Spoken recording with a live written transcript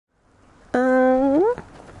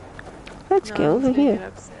Let's No, go it's over gonna here. get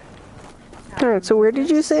upset. Alright, so where did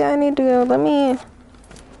you say I need to go? Let me...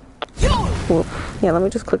 Whoop. Yeah, let me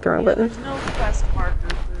just click the wrong button. There's no quest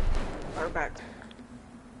marker for our back.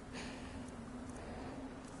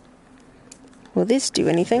 Will this do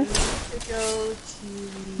anything? To go to...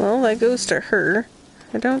 Well, that goes to her.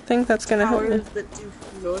 I don't think that's gonna help me. Powers that do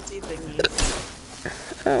floaty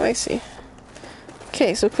thingies. Oh, I see.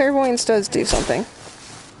 Okay, so clairvoyance does do something.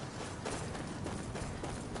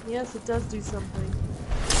 Yes, it does do something.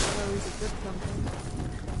 Not always a good something.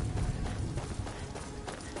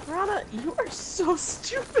 Rana, you are so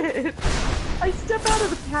stupid! I step out of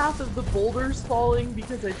the path of the boulders falling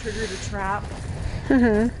because I triggered a trap.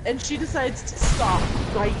 And she decides to stop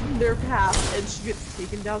right in their path and she gets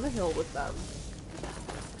taken down the hill with them.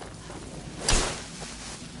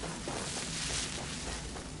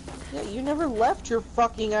 Yeah, you never left your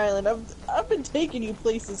fucking island. I've been taking you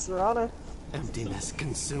places, Serana. Emptiness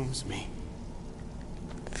consumes me.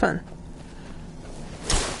 Fun.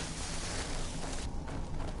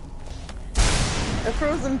 A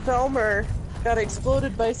frozen Felmer got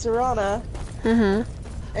exploded by Serana.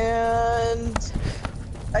 And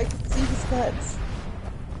I could see his guts.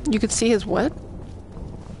 You could see his what?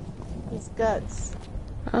 His guts.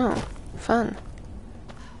 Oh, fun.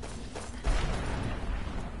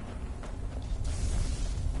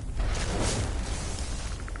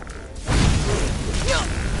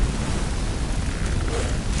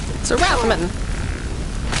 It's a Rathman.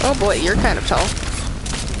 Oh boy, you're kind of tall.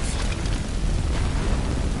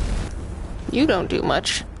 You don't do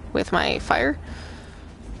much with my fire.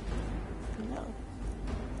 No.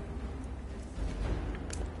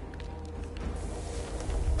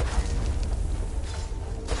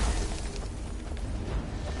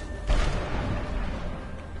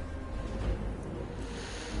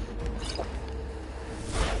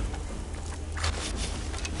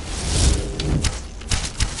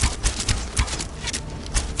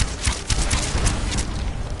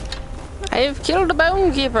 I have killed a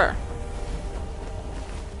bone keeper.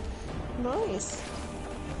 Nice.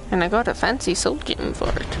 And I got a fancy soul gem for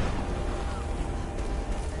it.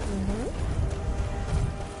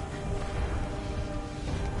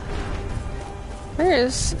 Where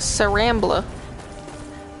is Sarambla?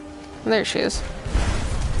 There she is.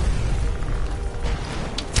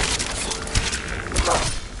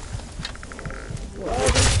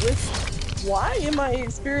 What is this? Why am I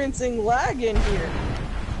experiencing lag in here?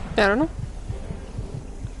 I don't know.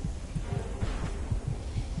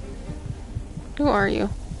 Who are you?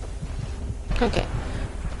 Okay.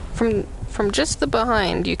 From just the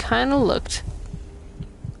behind, you kind of looked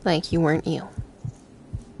like you weren't you.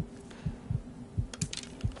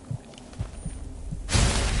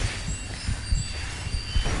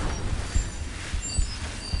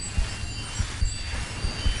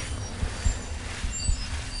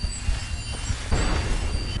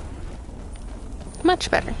 Much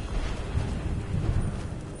better.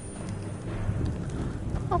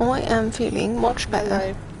 Oh, I am feeling much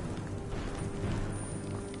better.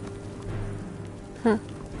 Those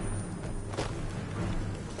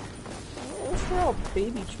are all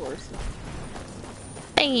baby chores.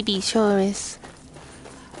 Baby chores.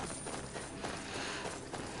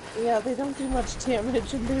 Yeah, they don't do much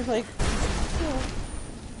damage and they're like... Oh.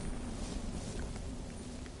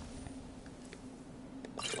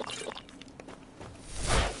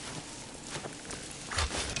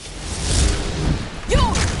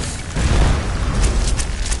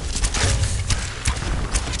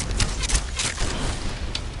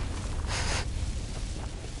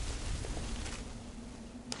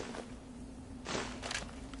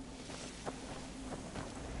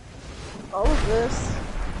 All of this,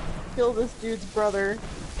 kill this dude's brother,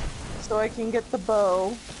 so I can get the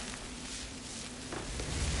bow,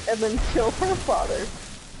 and then kill her father.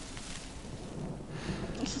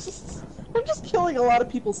 I'm just killing a lot of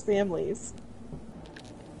people's families.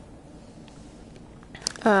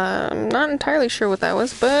 I'm not entirely sure what that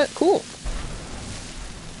was, but cool.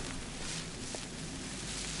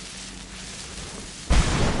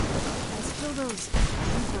 Let's kill those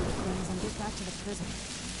things and get back to the prison.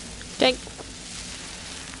 Okay.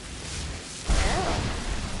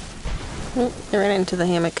 Oh, I ran into the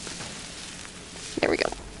hammock. There we go.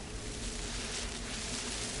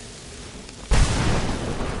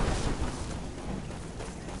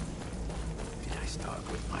 Did I start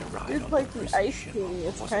with my ride It's on like the the prison Ice ship, King, or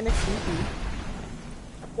it's was kind of creepy.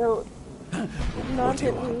 So, not What do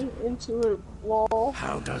you hit me want? into a wall.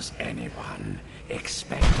 How does anyone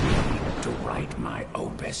expect me to write my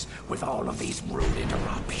opus with all of these rude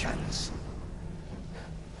interruptions?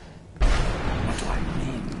 What do I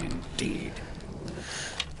mean, indeed?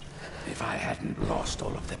 If I hadn't lost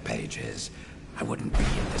all of the pages, I wouldn't be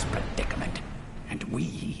in this predicament, and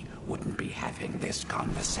we wouldn't be having this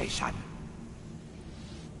conversation.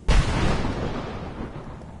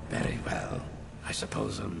 Very well. I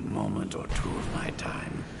suppose a moment or two of my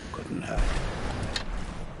time couldn't hurt.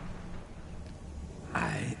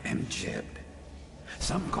 I am Jiub.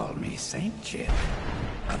 Some call me Saint Jiub.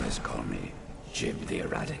 Others call me Jiub the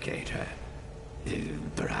Eradicator.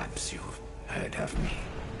 Perhaps you've heard of me.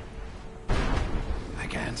 I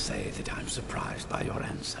can't say that I'm surprised by your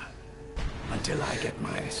answer. Until I get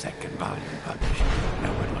my second volume published,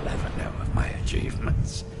 no one will ever know of my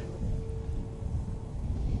achievements.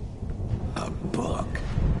 A book?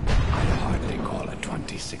 I'd hardly call a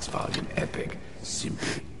 26-volume epic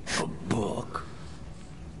simply a book.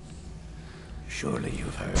 Surely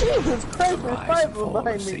you've heard Jesus of Christ, the there's rise five and fall of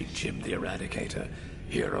behind me. Saint Jiub the Eradicator,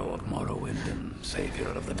 hero of Morrowind and savior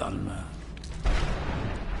of the Dhalma.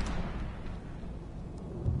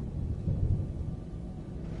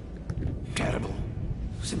 Terrible.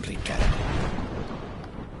 Simply terrible.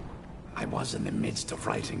 I was in the midst of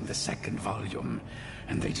writing the second volume,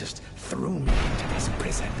 and they just threw me into this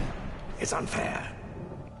prison. It's unfair.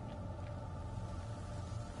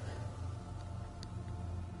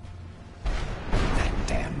 That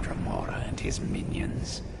damned Remora and his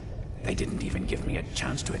minions. They didn't even give me a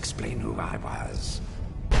chance to explain who I was.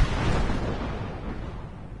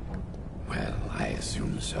 Well, I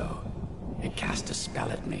assume so. It cast a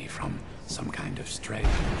spell at me from some kind of strange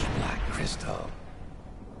black crystal.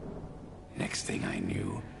 Next thing I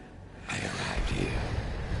knew, I arrived here.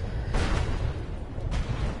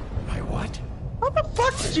 My what? How the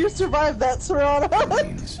fuck did you survive that, Serrano?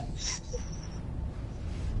 Means?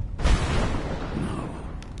 No.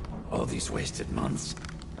 All these wasted months.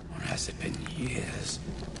 Or has it been years?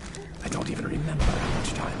 I don't even remember how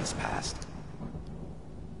much time has passed.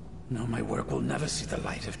 No, my work will never see the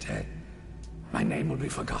light of day. My name will be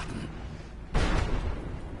forgotten.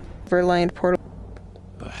 Verlined portal.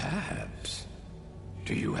 Perhaps.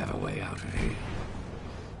 Do you have a way out of here?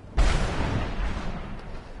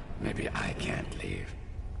 Maybe I can't leave,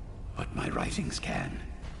 but my writings can.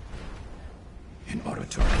 In order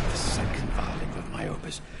to write the second volume of my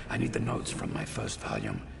opus, I need the notes from my first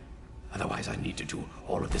volume. Otherwise, I need to do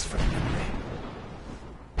all of this from memory.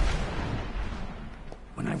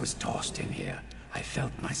 When I was tossed in here, I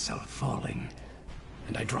felt myself falling,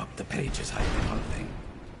 and I dropped the pages I'd been holding.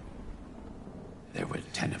 There were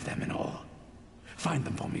 10 of them in all. Find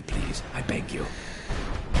them for me, please. I beg you.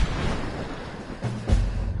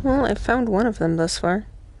 Well, I've found one of them thus far.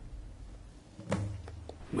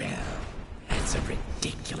 Well, that's a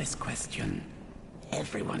ridiculous question.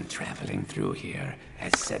 Everyone traveling through here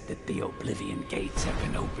has said that the Oblivion Gates have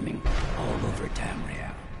been opening all over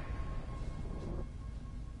Tamriel.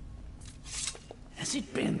 Has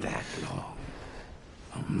it been that long?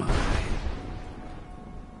 Oh my.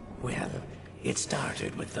 Well, it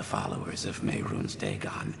started with the followers of Mehrunes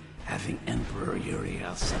Dagon having Emperor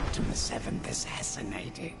Uriel Septim VII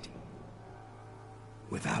assassinated.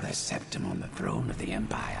 Without a Septim on the throne of the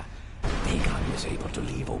Empire, Dagon was able to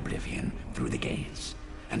leave Oblivion through the gates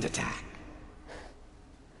and attack.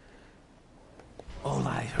 All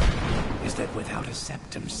I heard is that without a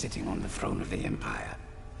Septim sitting on the throne of the Empire,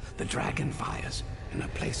 the dragon fires in a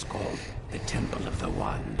place called the Temple of the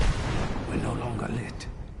One were no longer lit.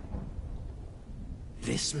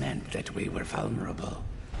 This meant that we were vulnerable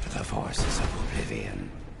to the forces of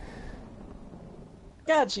Oblivion.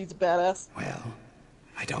 God, she's a badass. Well,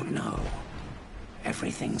 I don't know.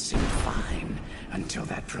 Everything seemed fine until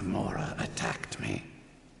that Remora attacked me.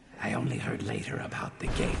 I only heard later about the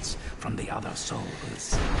gates from the other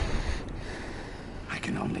souls. I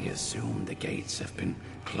can only assume the gates have been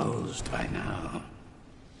closed by now.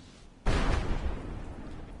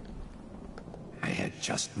 I had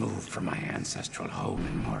just moved from my ancestral home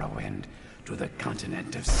in Morrowind to the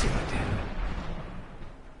continent of Cyrodiil.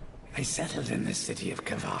 I settled in the city of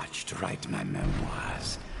Kvatch to write my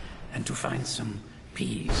memoirs and to find some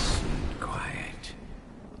peace and quiet.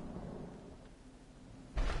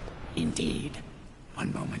 Indeed,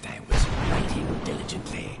 one moment I was writing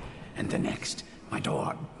diligently, and the next, my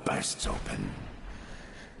door bursts open.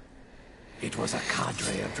 It was a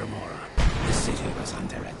cadre of Dremora. The city was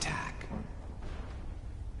under attack.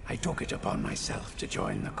 I took it upon myself to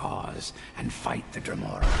join the cause and fight the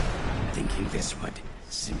Dremora, thinking this would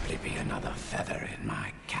simply be another feather in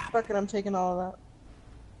my cap. Fuck it, I'm taking all of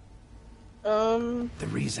that. The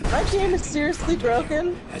reason My game is seriously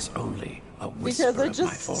broken as only a because I of my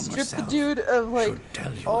just former stripped the self dude of like should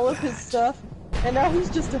tell you all of his that. stuff, and now he's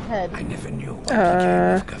just a head. I never knew what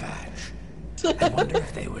became of Kvatch. I wonder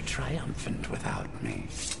if they were triumphant without me.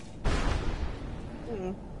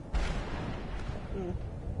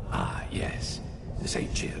 Ah, yes. Say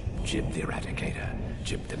Jiub the Eradicator,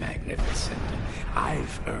 Jiub the Magnificent.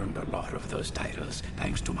 I've earned a lot of those titles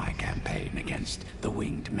thanks to my campaign against the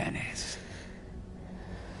Winged Menace.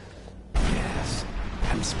 Yes,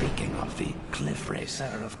 I'm speaking of the Cliff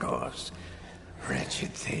Racer, of course.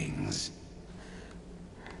 Wretched things.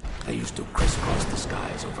 They used to crisscross the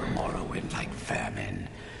skies over Morrowind like vermin.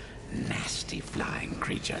 Nasty flying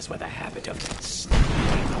creatures with a habit of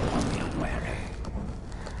sneaking upon the unwary.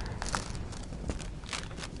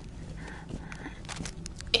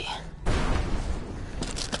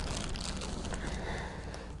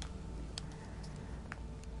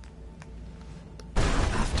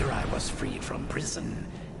 After I was freed from prison,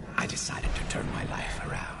 I decided to turn my life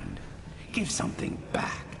around. Give something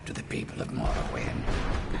back to the people of Morrowind.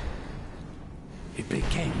 It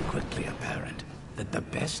became quickly apparent that the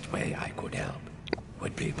best way I could help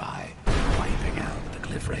would be by wiping out the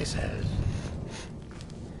Cliff Racers.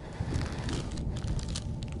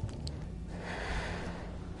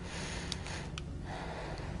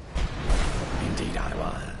 Indeed I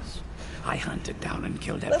was. I hunted down and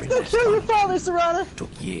killed every Let's go kill your father, Serana!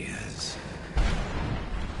 Took years.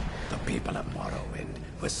 The people of Morrowind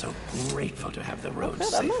were so grateful to have the roads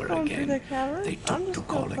safer again. They took to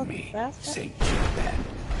calling me St. Jiub,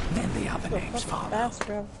 then the other names followed.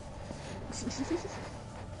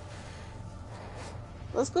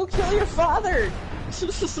 Let's go kill your father!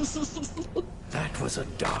 That was a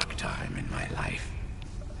dark time in my life.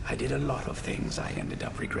 I did a lot of things I ended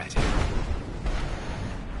up regretting.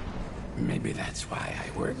 Maybe that's why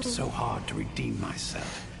I worked so hard to redeem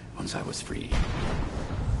myself once I was free.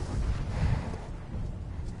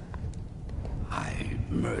 I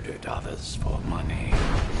murdered others for money.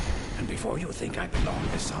 And before you think I belong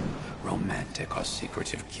to some romantic or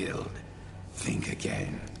secretive guild, think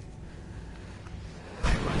again.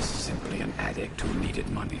 I was simply an addict who needed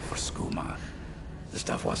money for skooma. The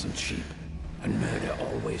stuff wasn't cheap, and murder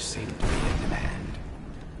always seemed to be in demand.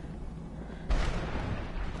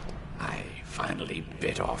 I finally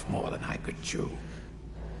bit off more than I could chew.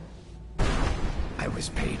 I was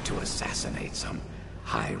paid to assassinate some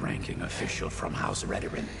high-ranking official from House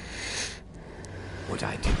Redoran. What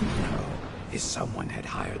I didn't know is someone had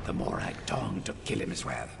hired the Morag Tong to kill him as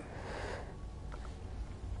well.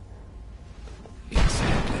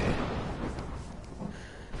 Exactly.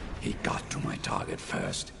 He got to my target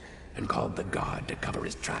first and called the guard to cover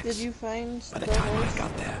his tracks. Did you find By the time I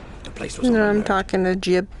got there, the place was on No, I'm alert. talking to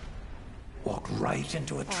Jiub. Walked right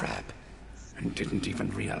into a trap and didn't even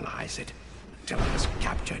realize it until I was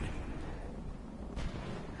captured.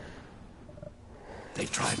 They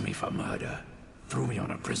tried me for murder, threw me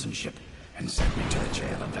on a prison ship, and sent me to the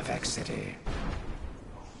jail in Vivek City.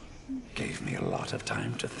 Gave me a lot of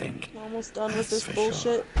time to think. almost done with That's this for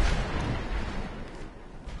bullshit?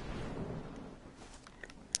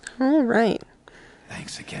 Alright.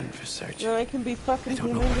 Thanks again for searching. Then I can be I fucking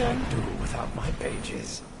don't know human what again. I'd do without my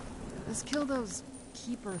pages. Let's kill those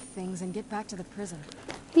keeper things and get back to the prison.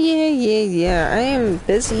 Yeah. I am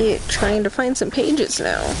busy trying to find some pages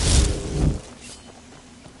now.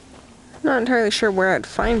 Not entirely sure where I'd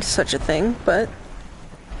find such a thing, but...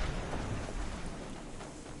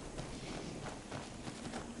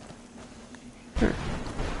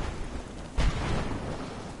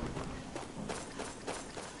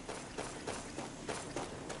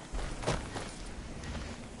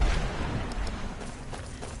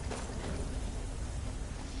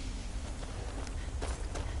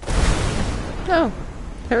 Oh,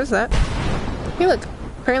 there was that. Hey, look.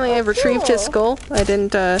 Apparently I've retrieved his skull. I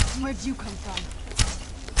didn't, Where'd you come from?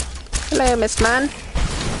 Hello, Miss Man.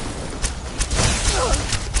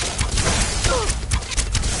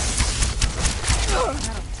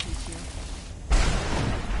 That'll teach you.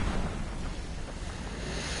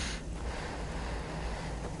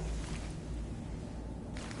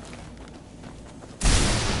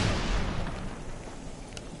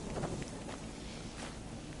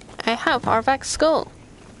 I have Arvak's skull.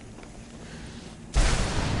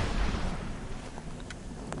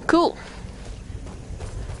 Cool.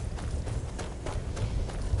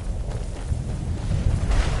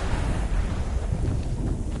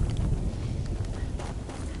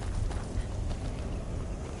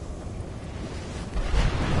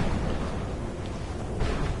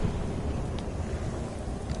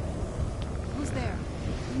 Who's there?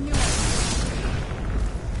 Knew it.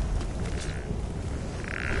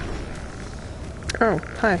 Oh,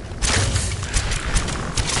 hi.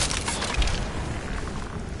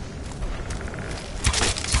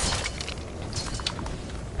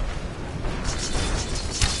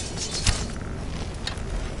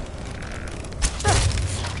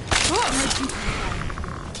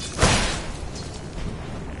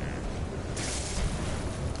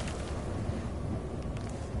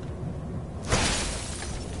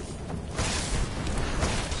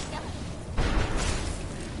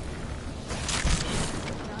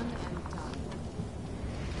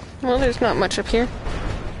 Well, there's not much up here.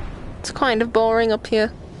 It's kind of boring up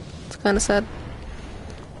here. It's kind of sad.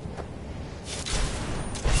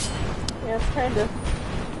 Yeah, it's kind of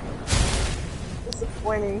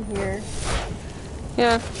disappointing here.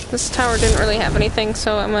 Yeah, this tower didn't really have anything,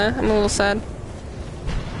 so I'm a little sad.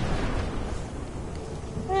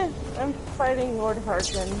 I'm fighting Lord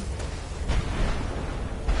Harkin.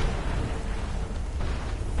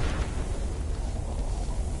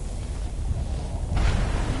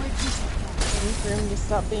 Waiting for him to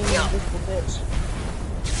stop being an invisible bitch.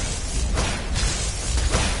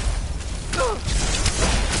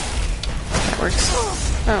 That works.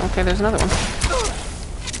 Oh, okay, there's another one.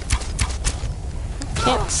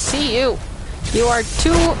 Can't see you. You are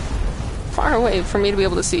too far away for me to be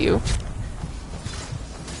able to see you.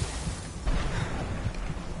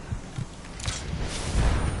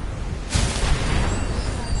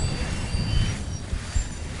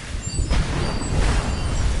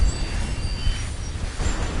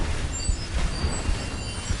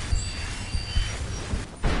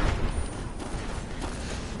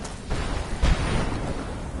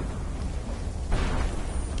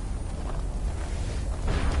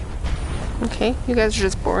 Okay, you guys are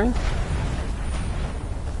just boring.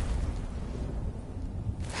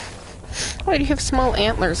 Why do you have small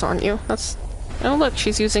antlers on you? That's... Oh look,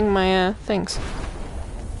 she's using my, things.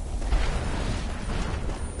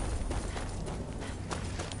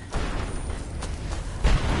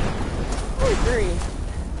 I agree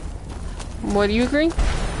What do you agree?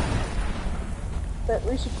 that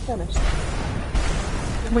we should finish.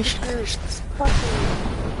 We should finish this. Fucking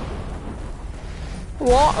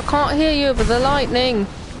What? I can't hear you over the lightning.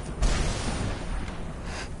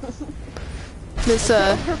 This,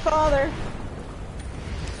 her father.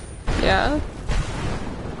 yeah.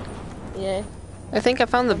 Yeah. I think I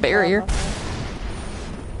found the barrier.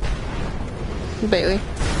 Bailey.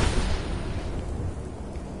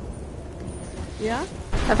 Yeah?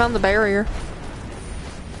 I found the barrier.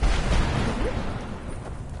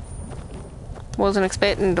 Wasn't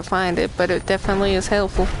expecting to find it, but it definitely is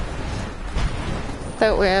helpful.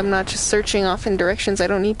 That way I'm not just searching off in directions I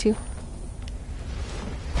don't need to.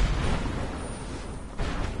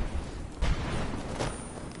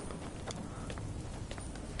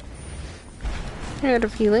 I had a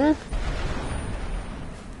feeling.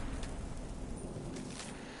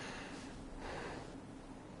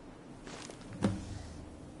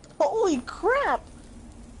 Holy crap!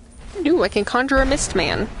 Ooh, I can conjure a mist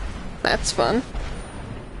man. That's fun.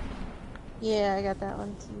 Yeah, I got that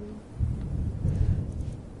one too.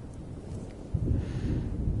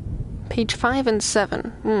 Page 5 and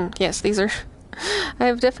 7. Yes, these are... I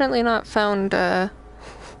have definitely not found, the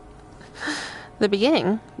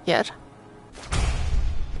beginning yet.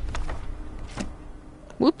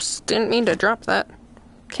 Whoops, didn't mean to drop that.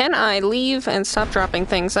 Can I leave and stop dropping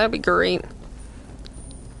things? That'd be great.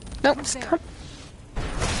 Nope, stop.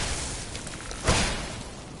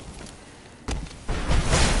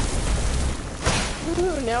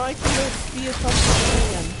 Ooh, now I can go be a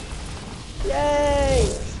comfortable man.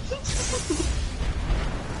 Yay!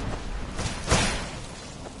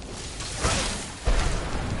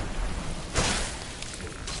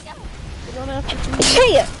 You don't have to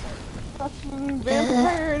be a fucking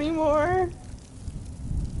vampire anymore.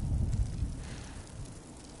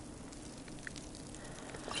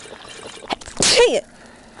 Hey!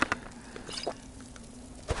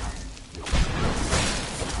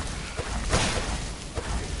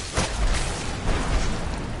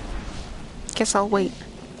 Guess I'll wait.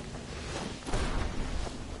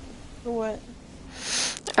 For what?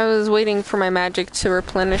 I was waiting for my magic to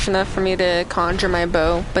replenish enough for me to conjure my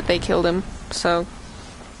bow, but they killed him, so...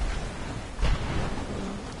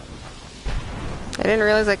 I didn't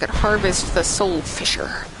realize I could harvest the soul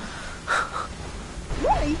fisher.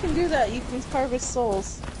 Yeah, you can do that. You can harvest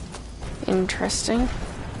souls. Interesting.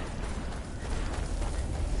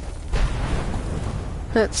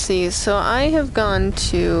 Let's see, so I have gone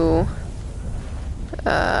to...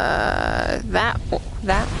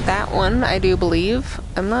 that one, I do believe.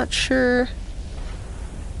 I'm not sure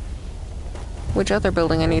which other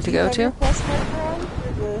building I need to go Have your to. quest marker on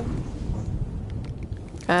for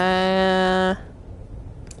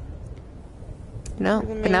No, the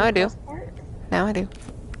but main now I do. quest part? Now I do.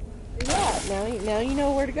 Yeah, now you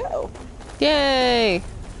know where to go. Yay!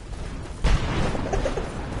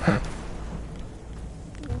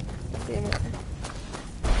 Damn it.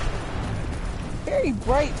 Very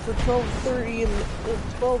bright for 12:30 and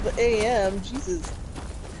 12 a.m. Jesus.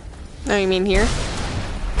 Oh, you mean here?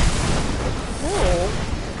 No.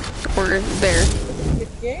 Or there? The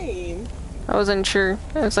game. I wasn't sure.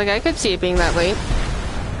 I was like, I could see it being that late.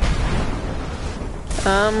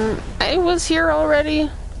 I was here already.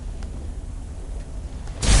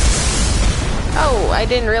 Oh, I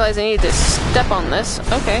didn't realize I needed to step on this.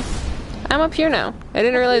 Okay. I'm up here now. I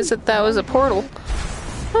didn't realize that that was a portal.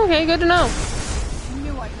 Okay, good to know. I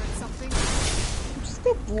knew I heard something. I'm just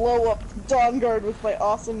gonna blow up Dawnguard with my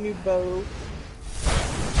awesome new bow.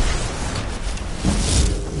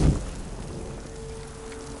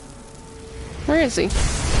 Where is he?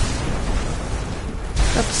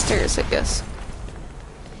 Upstairs, I guess.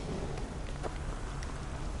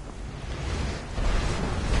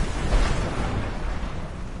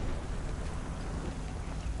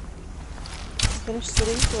 Finish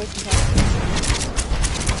sitting so I can talk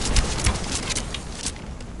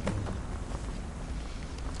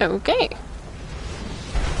to you. Okay.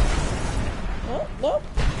 Oh, nope.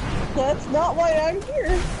 That's not why I'm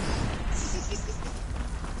here.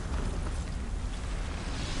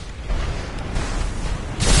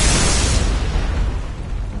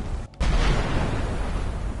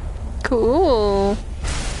 Cool.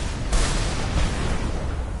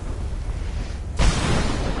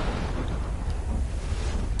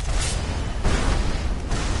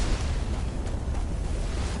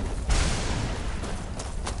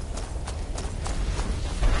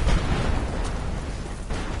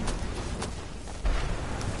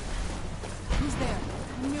 Who's there?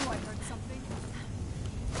 I knew I heard something.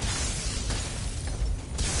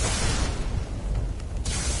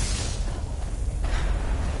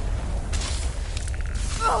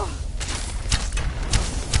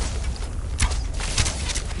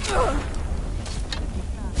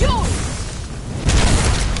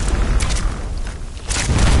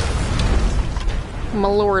 My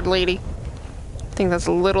lord, lady. I think that's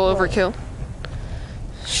a little overkill.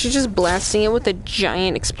 She's just blasting it with a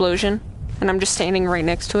giant explosion, and I'm just standing right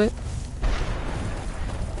next to it.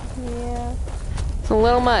 Yeah. It's a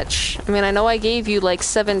little much. I mean, I know I gave you like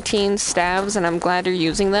 17 stabs, and I'm glad you're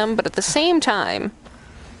using them, but at the same time,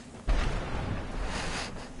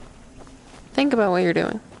 think about what you're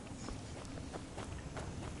doing.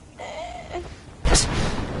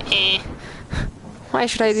 Why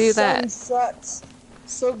should I do that? Sun sucks.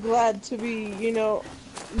 So glad to be, you know,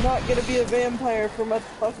 not gonna be a vampire for much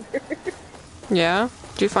longer. Yeah?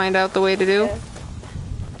 Did you find out the way to do?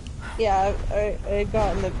 Yeah, I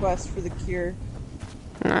gotten the quest for the cure.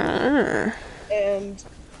 Ah. And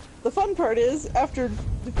the fun part is, after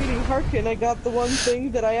defeating Harkin, I got the one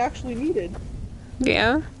thing that I actually needed.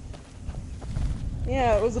 Yeah?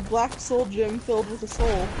 Yeah, it was a black soul gem filled with a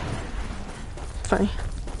soul. Funny.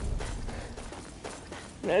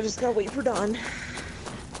 And I just gotta wait for dawn.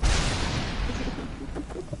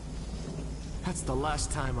 That's the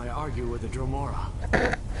last time I argue with a Dromora.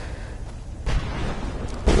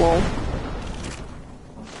 Lol.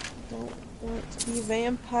 Don't want to be a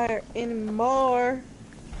vampire anymore.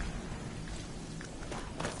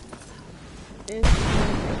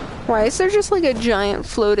 Why is there just like a giant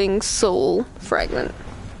floating soul fragment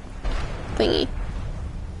thingy?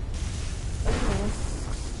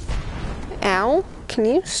 Ow? Can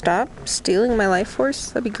you stop stealing my life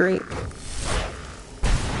force? That'd be great.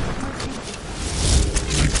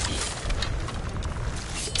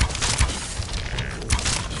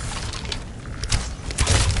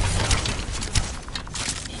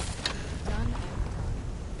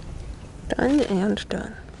 Done and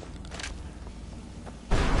done.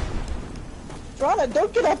 Rana,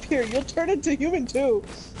 don't get up here. You'll turn into human too.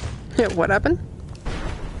 Yeah, what happened?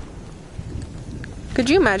 Could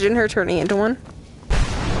you imagine her turning into one?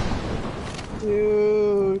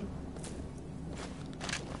 Dude.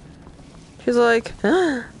 She's like,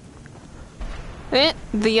 the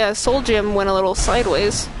soul gem went a little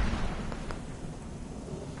sideways.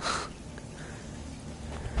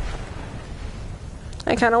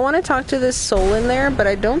 I kind of want to talk to this soul in there, but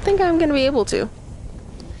I don't think I'm going to be able to.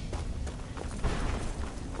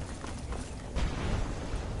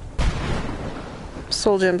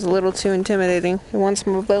 Soul gem's a little too intimidating. It wants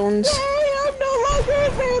more bones. Yay, I'm no longer a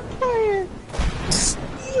vampire!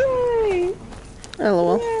 Yay!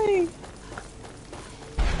 LOL. Yay!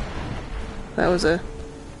 That was a...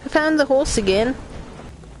 I found the horse again.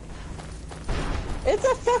 It's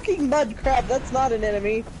a fucking mud crab, that's not an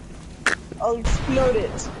enemy. I'll explode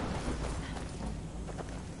it.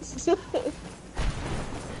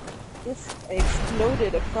 Yes, I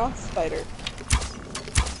exploded a cross spider.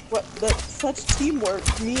 What? That's such teamwork.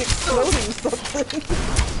 Me exploding something.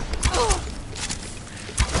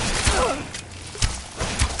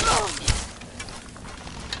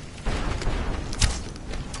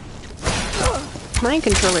 My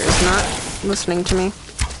controller is not listening to me.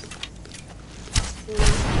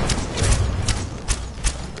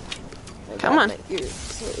 Come on. You're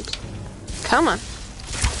so... Come on.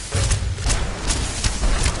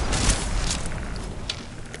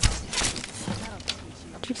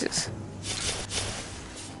 Jesus.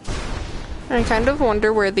 I kind of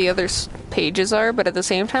wonder where the other pages are, but at the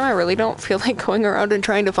same time, I really don't feel like going around and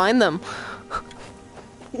trying to find them.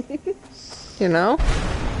 You know?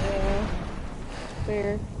 Yeah.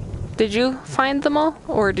 Fair. Did you find them all,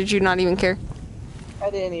 or did you not even care? I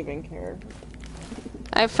didn't even care.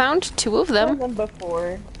 I found 2 of I've them. done them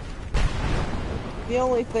before. The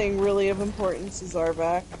only thing really of importance is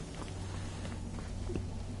Arvac.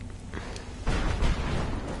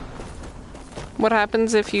 What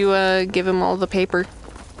happens if you give him all the paper?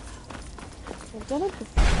 I've done it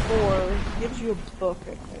before. He gives you a book,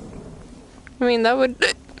 I think. I mean, that would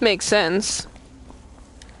make sense.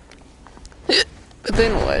 But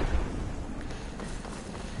then what?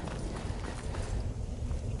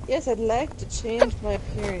 Yes, I'd like to change my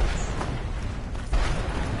appearance.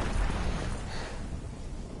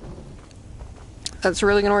 That's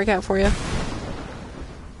really gonna work out for you.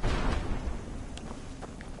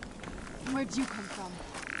 Where'd you come from?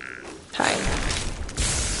 Hi.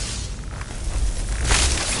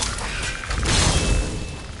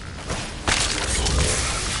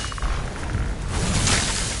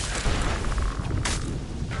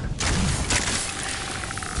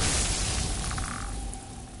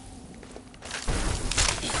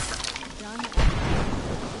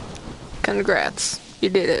 Congrats. You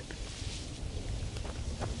did it.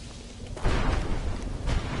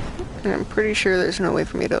 And I'm pretty sure there's no way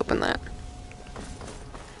for me to open that.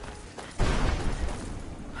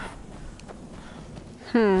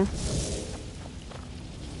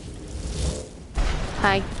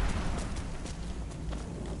 Hi.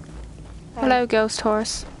 Hello, ghost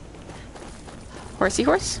horse. Horsey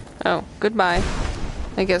horse? Oh, goodbye.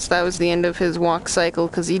 I guess that was the end of his walk cycle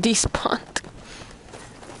because he despawned.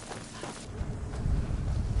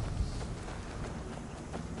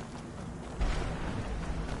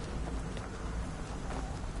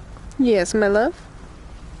 Yes, my love?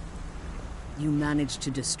 You managed to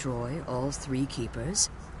destroy all 3 keepers?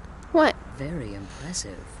 What? Very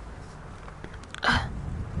impressive.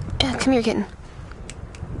 Come here, kitten.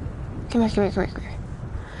 Come here.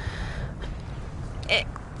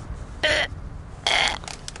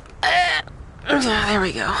 There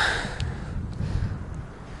we go.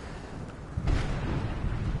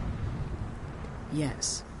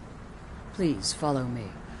 Yes. Please follow me.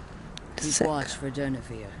 Keep Sick. watch for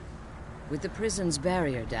Durnevere. With the prison's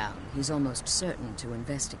barrier down, he's almost certain to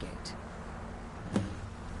investigate.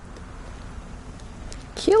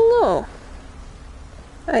 Hello.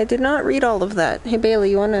 I did not read all of that. Hey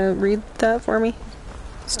Bailey, you want to read that for me?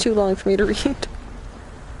 It's too long for me to read.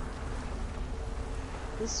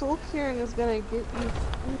 The soul curing is gonna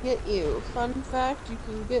get you. Fun fact, you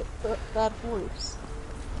can get that horse.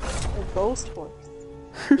 A ghost horse.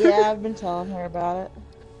 Yeah, I've been telling her about it.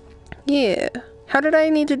 Yeah. How did I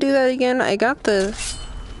need to do that again? I got the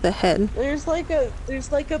head. There's like a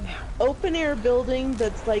open air building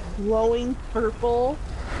that's like glowing purple.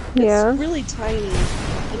 Yeah. It's really tiny.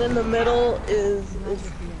 And in the middle is the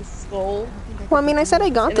skull. Well, I mean, I said I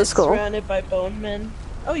got And the it's skull. surrounded by bone men.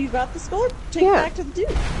 Oh, you got the skull? Take it Yeah. back to the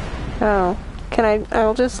dude. Oh. Can I?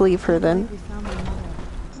 I'll just leave her then. We found my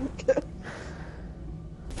mother.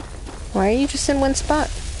 Why are you just in one spot?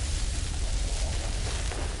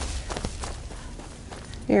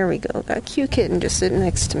 There we go. Got a cute kitten just sitting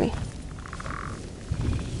next to me.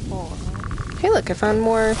 Oh, Hey, look, I found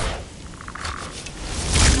more. Where'd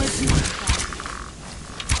you come from?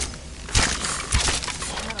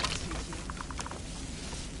 That'll teach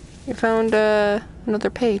you. I found another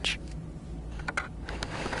page.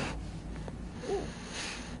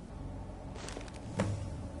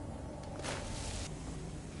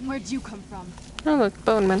 Where'd you come from? Oh, look,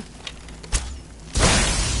 Bone Man.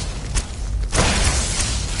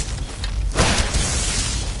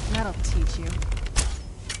 That'll teach you.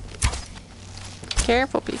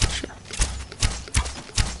 Careful, Pikachu.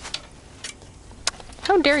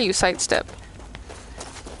 How dare you sidestep?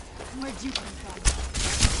 Where'd you come from?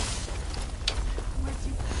 Where'd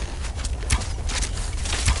you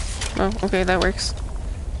Oh, okay, that works.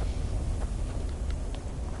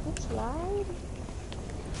 slide.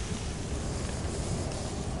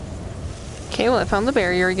 Okay, well, I found the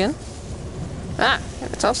barrier again. Ah,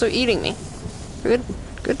 it's also eating me. Good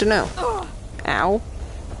to know. Ow.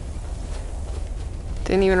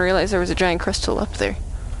 Didn't even realize there was a giant crystal up there.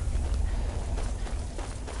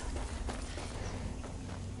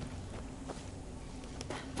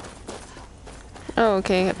 Oh,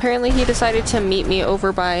 okay. Apparently he decided to meet me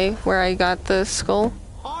over by where I got the skull.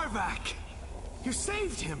 Arvac!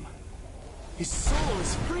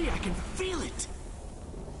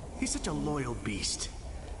 He's such a loyal beast.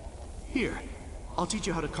 Here, I'll teach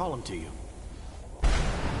you how to call him to you.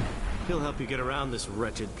 He'll help you get around this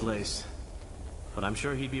wretched place. But I'm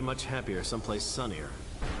sure he'd be much happier someplace sunnier.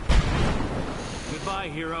 Goodbye,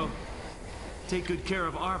 hero. Take good care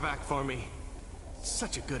of Arvak for me.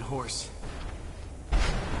 Such a good horse.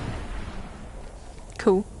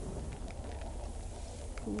 Cool.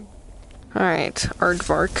 Alright,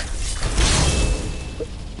 Aardvark.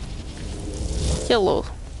 Hello.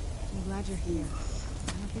 I'm glad you're here. I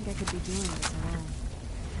don't think I could be doing this alone.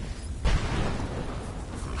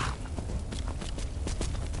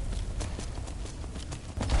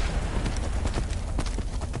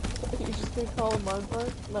 You just gonna call him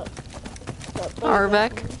Aardvark? No.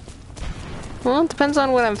 Arvak. Well, it depends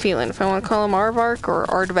on what I'm feeling. If I want to call him Aardvark or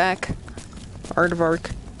Aardvark.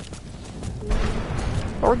 Aardvark.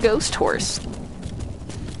 Or Ghost Horse.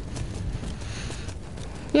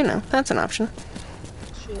 You know, that's an option.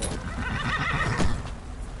 Shit.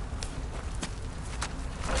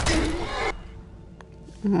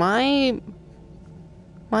 My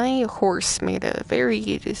horse made a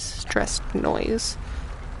very distressed noise.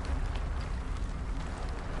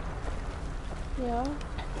 Yeah.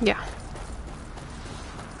 Yeah.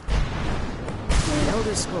 The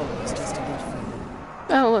Elder Scroll is just a bit further.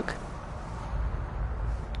 Oh, look.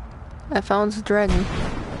 I found the dragon.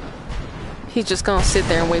 He's just gonna sit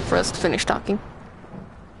there and wait for us to finish talking.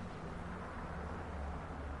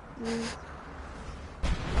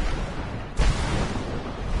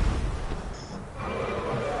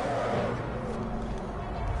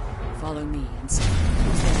 Follow me and see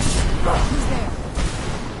who's there. Who's there?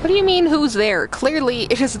 What do you mean, who's there? Clearly,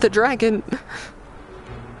 it is the dragon.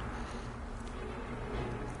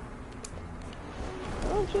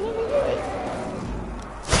 Oh, should let me do it.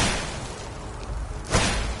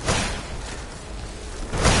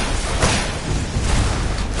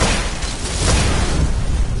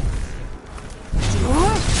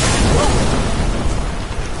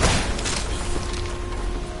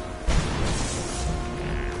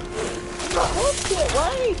 Oh shit,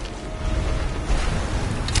 right?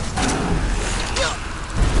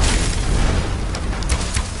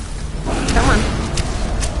 Come on.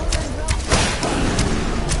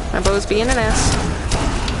 My bow's being an ass.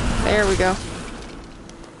 There we go.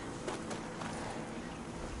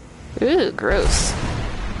 Ooh, gross.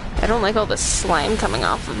 I don't like all the slime coming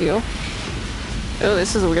off of you. Oh,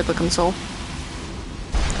 this is a weird looking soul.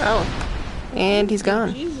 Oh. And he's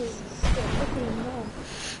gone. Jesus.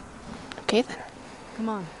 Okay then. Come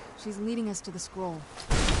on. She's leading us to the scroll.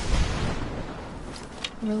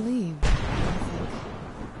 Relieved, I think.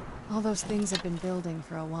 All those things have been building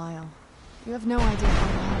for a while. You have no idea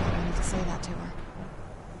how long I wanted to say that to her.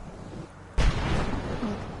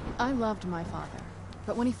 Look, I loved my father,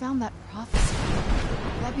 but when he found that prophecy,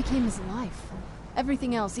 that became his life.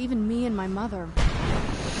 Everything else, even me and my mother,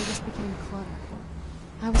 they just became clutter.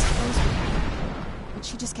 I was close with her, but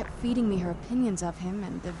she just kept feeding me her opinions of him,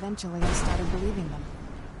 and eventually I started believing them.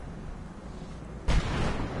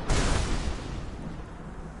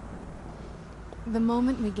 The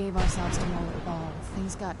moment we gave ourselves to Mullet Ball,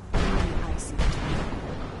 things got really icy.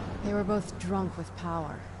 They were both drunk with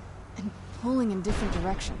power, and pulling in different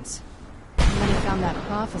directions. And when he found that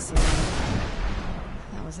prophecy,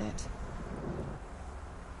 that was it.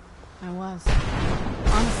 I was.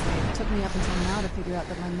 Honestly, it took me up until now to figure out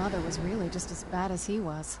that my mother was really just as bad as he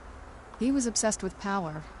was. He was obsessed with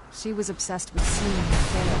power. She was obsessed with seeing him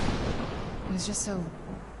fail. It was just so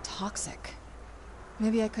toxic.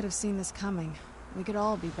 Maybe I could have seen this coming. We could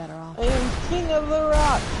all be better off. I am king of the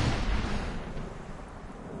rock.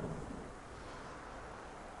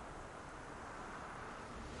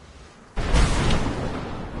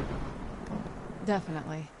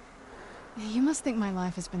 Definitely. You must think my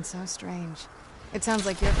life has been so strange. It sounds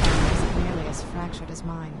like your family isn't nearly as fractured as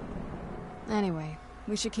mine. Anyway,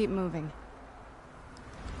 we should keep moving.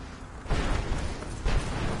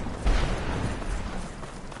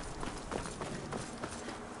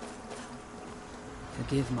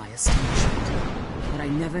 Forgive my astonishment, but I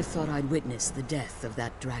never thought I'd witness the death of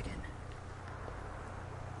that dragon.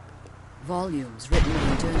 Volumes written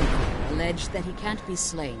on Durnicore allege that he can't be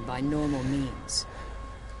slain by normal means.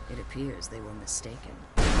 It appears they were mistaken.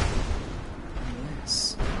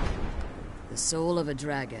 Unless the soul of a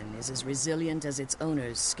dragon is as resilient as its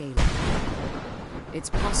owner's scaly. It's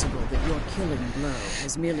possible that your killing blow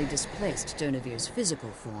has merely displaced Durnivir's physical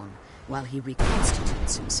form while he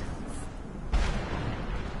reconstitutes himself.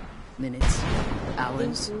 Minutes,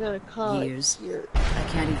 hours, years, I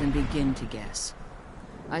can't even begin to guess.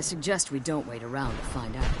 I suggest we don't wait around to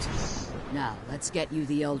find out. Now, let's get you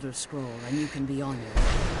the Elder Scroll and you can be on your way.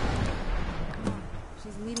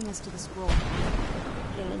 She's leading us to the scroll.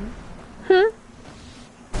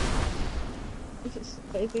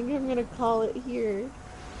 I think I'm gonna call it here.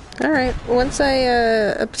 Alright, once I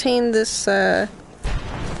obtain this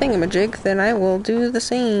thingamajig, then I will do the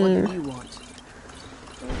same. What do you want?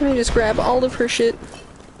 Let me just grab all of her shit.